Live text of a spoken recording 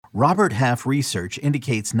Robert Half research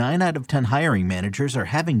indicates 9 out of 10 hiring managers are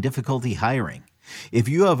having difficulty hiring. If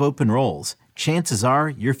you have open roles, chances are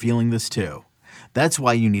you're feeling this too. That's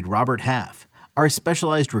why you need Robert Half. Our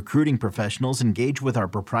specialized recruiting professionals engage with our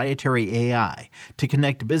proprietary AI to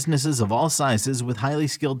connect businesses of all sizes with highly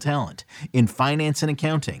skilled talent in finance and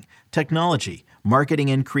accounting, technology, marketing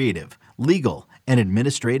and creative, legal, and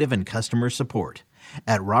administrative and customer support.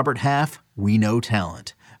 At Robert Half, we know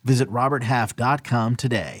talent. Visit roberthalf.com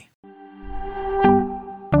today.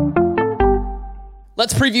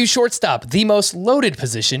 Let's preview Shortstop, the most loaded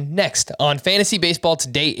position, next on Fantasy Baseball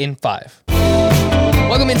Today in 5.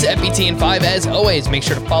 Welcome into FBT in 5. As always, make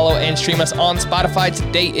sure to follow and stream us on Spotify.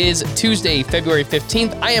 Today is Tuesday, February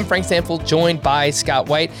 15th. I am Frank Stanfield, joined by Scott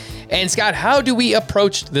White. And Scott, how do we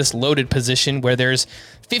approach this loaded position where there's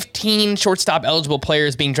 15 shortstop eligible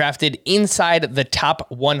players being drafted inside the top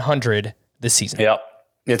 100 this season? Yep.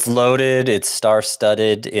 It's loaded, it's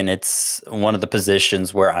star-studded, and it's one of the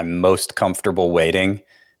positions where I'm most comfortable waiting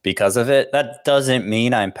because of it. That doesn't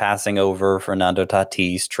mean I'm passing over Fernando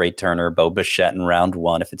Tatis, Trey Turner, Bo Bichette in round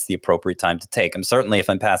 1 if it's the appropriate time to take them. Certainly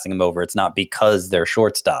if I'm passing them over, it's not because they're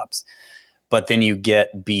shortstops. But then you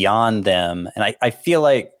get beyond them, and I feel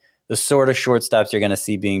like the sort of shortstops you're going to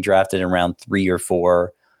see being drafted in round 3 or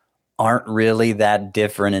 4 aren't really that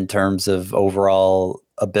different in terms of overall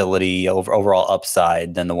ability, overall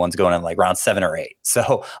upside than the ones going in like round 7 or 8.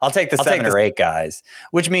 So I'll take the 7 or 8 guys,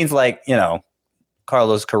 which means like, you know,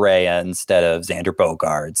 Carlos Correa instead of Xander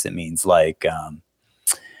Bogaerts. It means like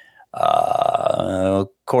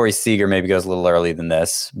Corey Seager maybe goes a little early than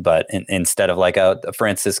this, but instead of like a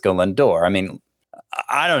Francisco Lindor. I mean,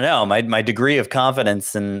 I don't know. My degree of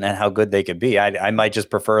confidence and how good they could be, I might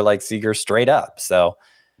just prefer like Seager straight up. So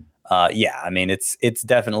yeah, I mean, it's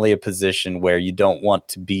definitely a position where you don't want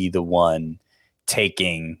to be the one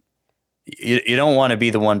taking, you don't want to be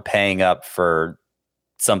the one paying up for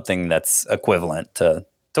something that's equivalent to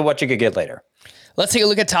what you could get later. Let's take a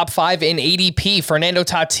look at top 5 in ADP. Fernando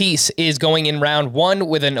Tatis is going in round 1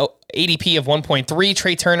 with an ADP of 1.3,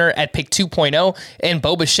 Trey Turner at pick 2.0, and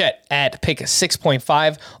Bo Bichette at pick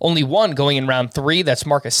 6.5. Only one going in round 3. That's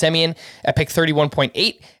Marcus Semien at pick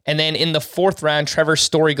 31.8. And then in the 4th round, Trevor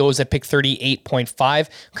Story goes at pick 38.5.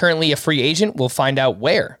 Currently a free agent. We'll find out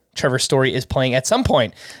where Trevor Story is playing at some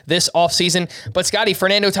point this offseason. But Scotty,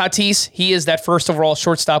 Fernando Tatis, he is that first overall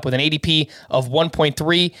shortstop with an ADP of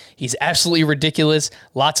 1.3. He's absolutely ridiculous.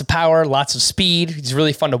 Lots of power, lots of speed. He's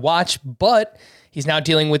really fun to watch, but he's now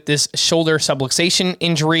dealing with this shoulder subluxation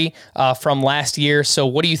injury from last year. So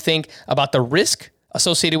what do you think about the risk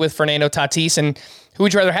associated with Fernando Tatis, and who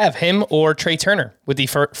would you rather have, him or Trey Turner with the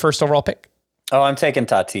first overall pick? Oh, I'm taking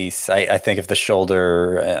Tatis. I think if the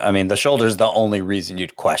shoulder, I mean, the shoulder is the only reason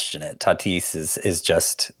you'd question it. Tatis is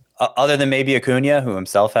just, other than maybe Acuna, who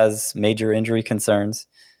himself has major injury concerns,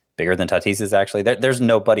 bigger than Tatis is actually, there's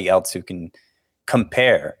nobody else who can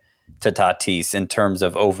compare to Tatis in terms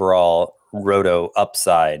of overall roto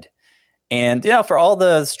upside. And, you know, for all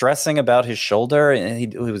the stressing about his shoulder, and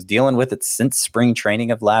he was dealing with it since spring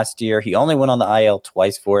training of last year. He only went on the IL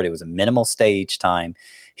twice for it. It was a minimal stay each time.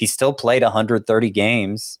 He still played 130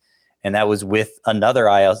 games, and that was with another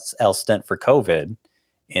IL stint for COVID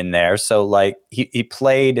in there. So, like, he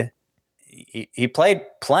played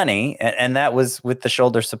plenty, and that was with the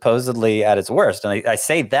shoulder supposedly at its worst. And I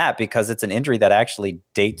say that because it's an injury that actually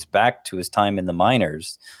dates back to his time in the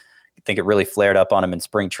minors. I think it really flared up on him in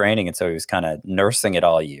spring training, and so he was kind of nursing it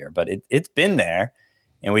all year. But it's been there,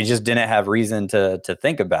 and we just didn't have reason to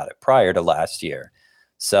think about it prior to last year.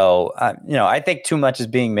 So, you know, I think too much is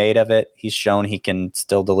being made of it. He's shown he can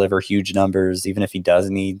still deliver huge numbers, even if he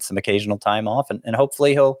does need some occasional time off. And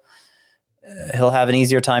hopefully he'll have an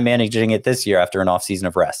easier time managing it this year after an offseason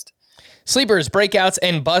of rest. Sleepers, breakouts,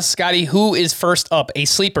 and busts. Scotty, who is first up? A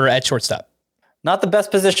sleeper at shortstop. Not the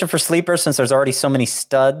best position for sleepers since there's already so many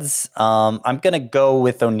studs. I'm going to go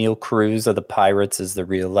with O'Neal Cruz of the Pirates as the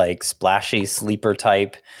real, like, splashy sleeper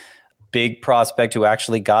type. Big prospect who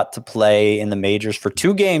actually got to play in the majors for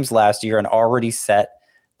 2 games last year and already set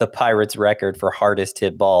the Pirates record for hardest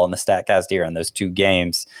hit ball in the StatCast era in those 2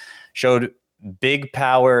 games. Showed big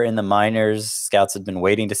power in the minors. Scouts had been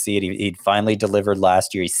waiting to see it. He'd finally delivered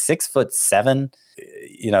last year. He's 6'7".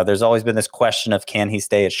 You know, there's always been this question of, can he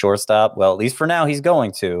stay at shortstop? Well, at least for now, he's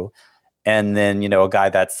going to. And then, you know, a guy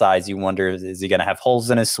that size, you wonder, is he going to have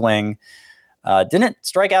holes in his swing? Didn't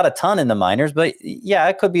strike out a ton in the minors, but yeah,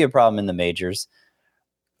 it could be a problem in the majors.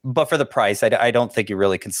 But for the price, I don't think you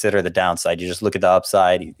really consider the downside. You just look at the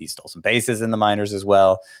upside. He stole some bases in the minors as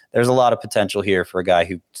well. There's a lot of potential here for a guy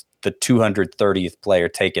who's the 230th player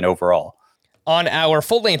taken overall. on our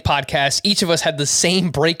full-length podcast, each of us had the same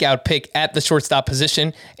breakout pick at the shortstop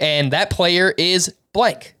position, and that player is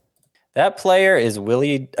blank. That player is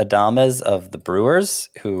Willy Adames of the Brewers,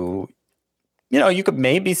 who, you could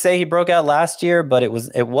maybe say he broke out last year, but it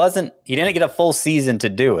wasn't. He didn't get a full season to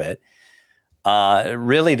do it.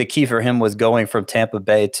 Really, the key for him was going from Tampa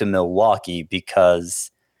Bay to Milwaukee, because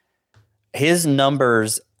his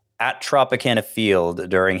numbers at Tropicana Field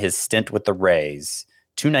during his stint with the Rays,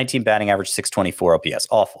 219 batting average, 624 OPS.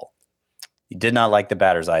 Awful. He did not like the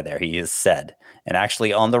batter's eye there, he has said. And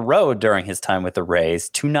actually on the road during his time with the Rays,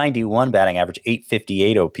 291 batting average,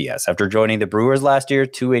 858 OPS. After joining the Brewers last year,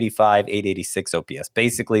 285, 886 OPS.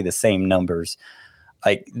 Basically the same numbers.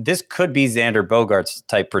 Like, this could be Xander Bogaerts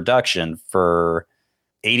type production for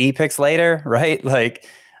 80 picks later, right? Like,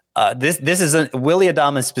 this is Willy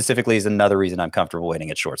Adames specifically is another reason I'm comfortable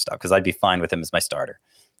waiting at shortstop, because I'd be fine with him as my starter.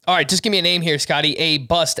 All right, just give me a name here, Scotty. A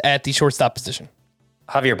bust at the shortstop position.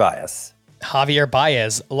 Javier Baez. Javier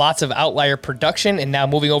Baez, lots of outlier production, and now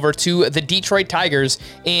moving over to the Detroit Tigers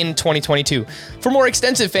in 2022. For more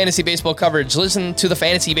extensive fantasy baseball coverage, listen to the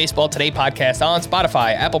Fantasy Baseball Today podcast on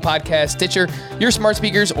Spotify, Apple Podcasts, Stitcher, your smart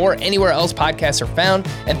speakers, or anywhere else podcasts are found.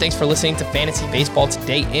 And thanks for listening to Fantasy Baseball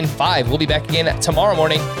Today in 5. We'll be back again tomorrow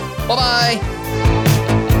morning. Bye-bye.